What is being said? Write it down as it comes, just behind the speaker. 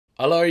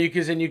Hello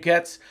Ukes and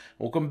Ukettes.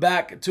 Welcome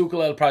back to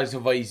Ukulele Project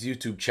Hawaii's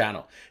YouTube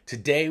channel.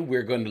 Today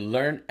we're going to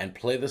learn and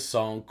play the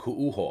song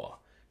Ku'uhoa.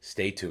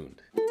 Stay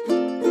tuned.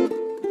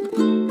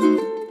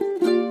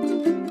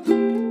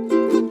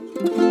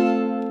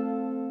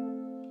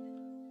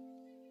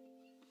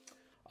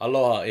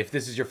 Aloha. If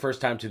this is your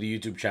first time to the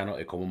YouTube channel,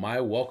 e komo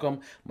mai, welcome.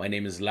 My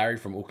name is Larry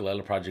from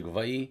Ukulele Project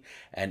Hawaii,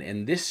 and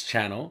in this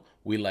channel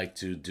we like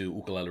to do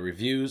ukulele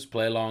reviews,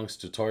 play-alongs,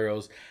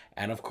 tutorials,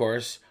 and of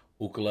course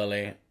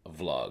ukulele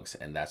vlogs.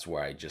 And that's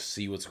where I just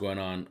see what's going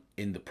on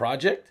in the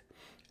project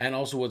and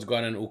also what's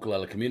going on in the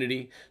ukulele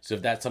community. So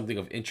if that's something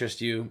of interest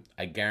to you,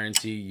 I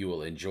guarantee you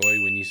will enjoy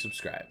when you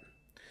subscribe.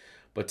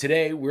 But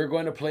today we're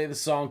going to play the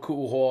song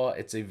Ku'uhoa.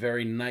 It's a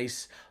very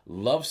nice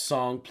love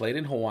song played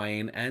in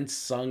Hawaiian and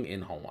sung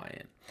in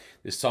Hawaiian.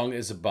 This song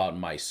is about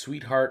my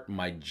sweetheart,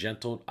 my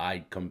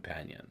gentle-eyed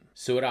companion.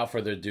 So without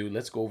further ado,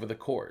 let's go over the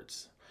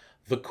chords.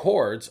 The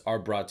chords are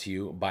brought to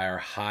you by our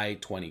high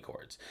 20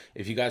 chords.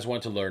 If you guys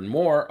want to learn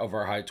more of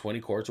our high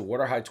 20 chords or what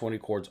our high 20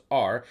 chords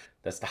are,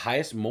 that's the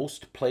highest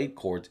most played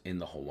chords in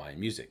the Hawaiian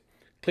music.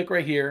 Click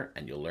right here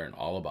and you'll learn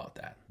all about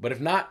that. But if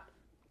not,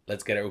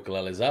 let's get our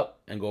ukuleles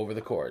up and go over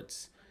the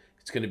chords.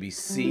 It's going to be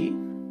C,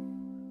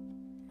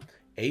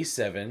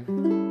 A7,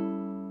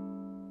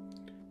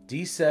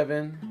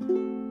 D7,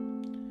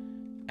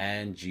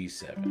 and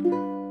G7.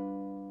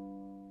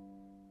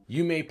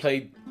 You may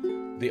play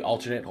the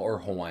alternate or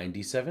Hawaiian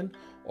D7,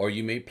 or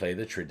you may play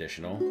the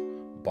traditional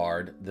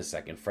barred the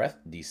second fret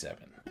D7.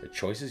 The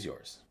choice is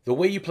yours. The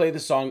way you play the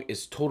song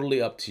is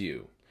totally up to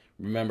you.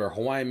 Remember,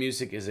 Hawaiian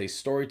music is a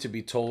story to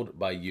be told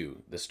by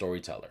you, the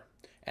storyteller,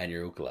 and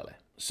your ukulele.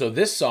 So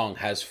this song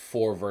has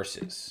 4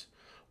 verses.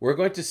 We're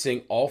going to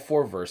sing all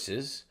 4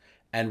 verses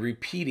and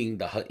repeating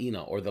the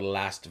ha'ina or the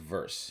last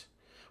verse.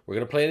 We're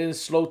going to play it in a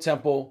slow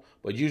tempo,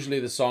 but usually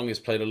the song is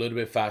played a little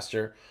bit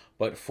faster.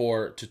 But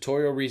for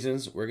tutorial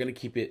reasons, we're going to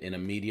keep it in a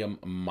medium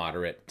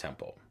moderate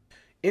tempo.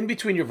 In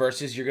between your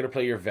verses, you're going to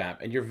play your vamp,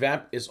 and your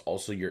vamp is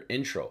also your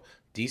intro.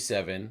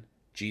 D7,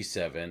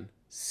 G7,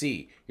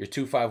 C, your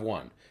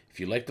 2-5-1. If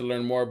you'd like to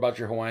learn more about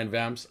your Hawaiian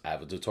vamps, I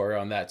have a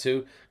tutorial on that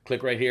too.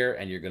 Click right here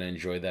and you're going to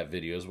enjoy that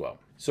video as well.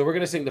 So we're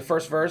going to sing the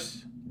first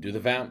verse, do the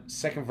vamp,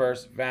 second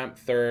verse, vamp,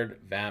 third,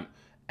 vamp,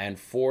 and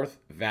fourth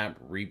vamp,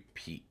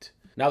 repeat.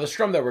 Now the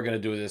strum that we're going to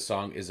do with this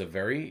song is a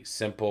very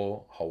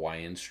simple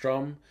Hawaiian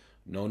strum.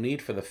 No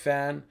need for the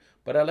fan,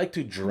 but I like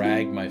to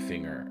drag my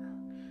finger.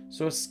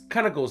 So it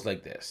kind of goes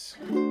like this.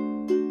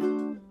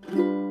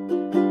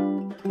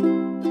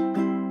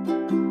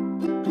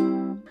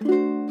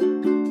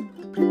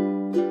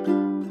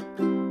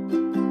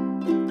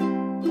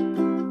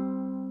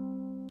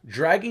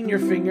 Dragging your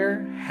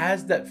finger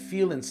has that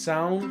feel and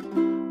sound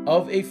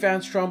of a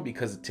fan strum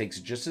because it takes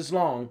just as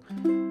long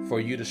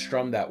for you to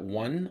strum that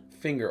one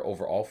finger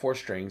over all 4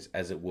 strings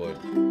as it would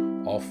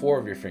all 4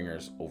 of your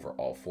fingers over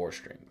all 4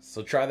 strings.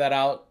 So try that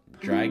out,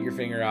 drag your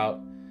finger out,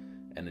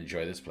 and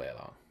enjoy this play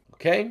along.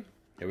 Okay,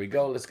 here we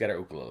go. Let's get our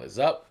ukuleles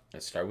up.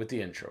 Let's start with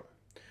the intro.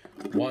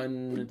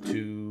 1,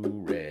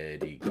 2,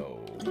 ready,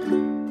 go.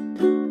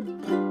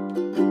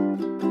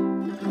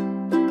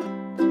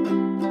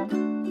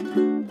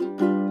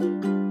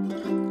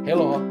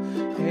 Aloha.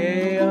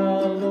 He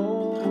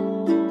aloha,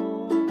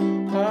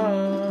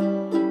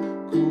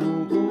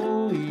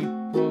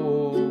 ku'uipo.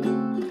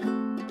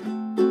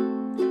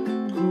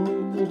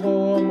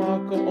 Ku'uhoa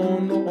maka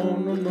ono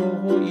ono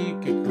noho I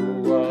ke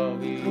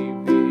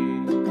kuahiwi.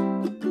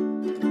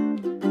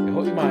 E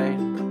hoi mai.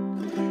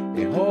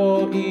 E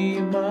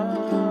hoi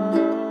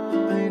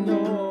mai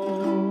no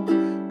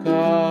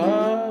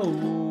ka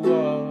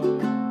ua.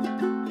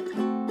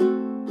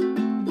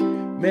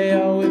 Me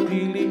au e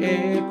pili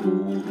e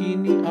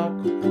ku'ini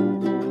aku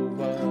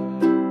pu'uwa.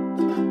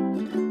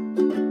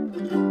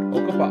 O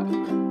ka pa.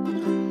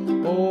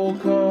 O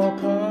ka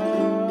pa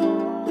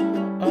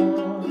a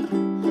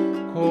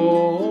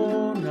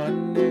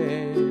konane.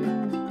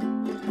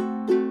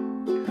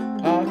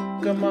 A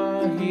ka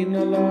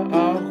mahina la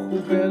ahu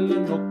vela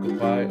no ka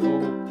pai o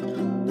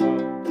pua.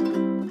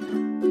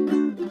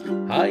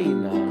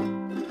 Haina.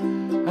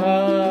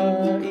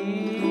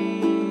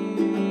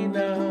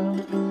 Haina.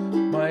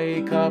 Mai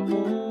ka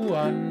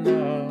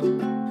puana.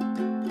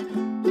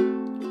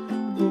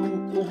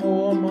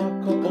 Ku'uhoa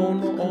maka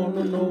ono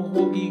ono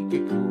noho I ke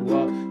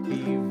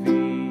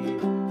kuahiwi.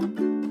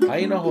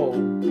 Haina ho.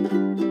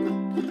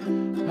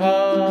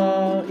 Haina.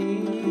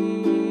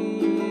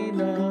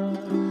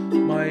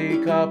 Mai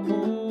ka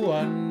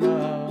puana.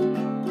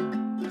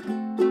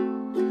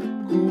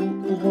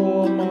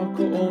 Ku'uhoa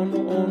maka ono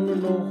ono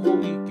noho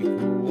I ke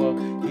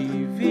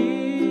kuahiwi.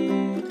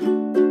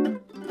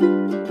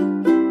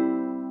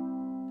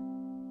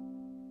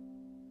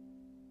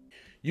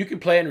 You can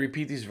play and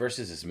repeat these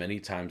verses as many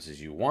times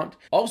as you want.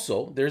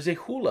 Also, there's a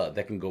hula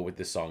that can go with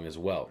this song as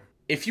well.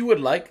 If you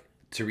would like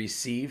to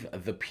receive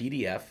the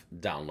PDF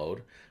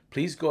download,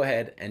 please go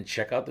ahead and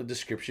check out the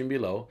description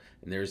below.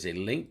 And there's a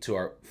link to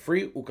our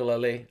free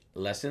ukulele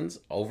lessons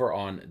over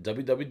on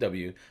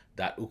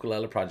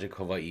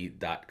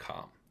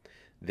www.ukuleleprojecthawaii.com.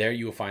 There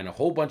you will find a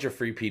whole bunch of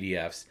free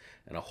PDFs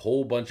and a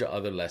whole bunch of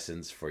other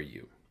lessons for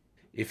you.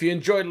 If you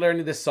enjoyed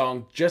learning this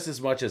song just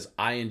as much as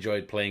I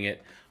enjoyed playing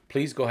it,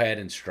 please go ahead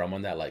and strum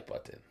on that like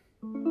button.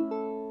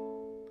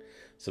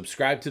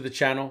 Subscribe to the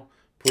channel,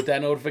 put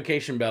that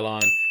notification bell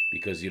on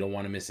because you don't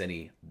want to miss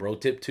any Bro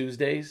Tip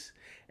Tuesdays,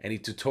 any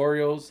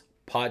tutorials,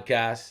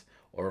 podcasts,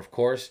 or of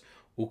course,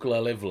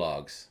 ukulele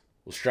vlogs.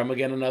 We'll strum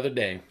again another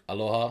day.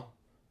 Aloha,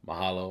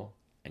 mahalo,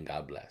 and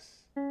God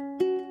bless.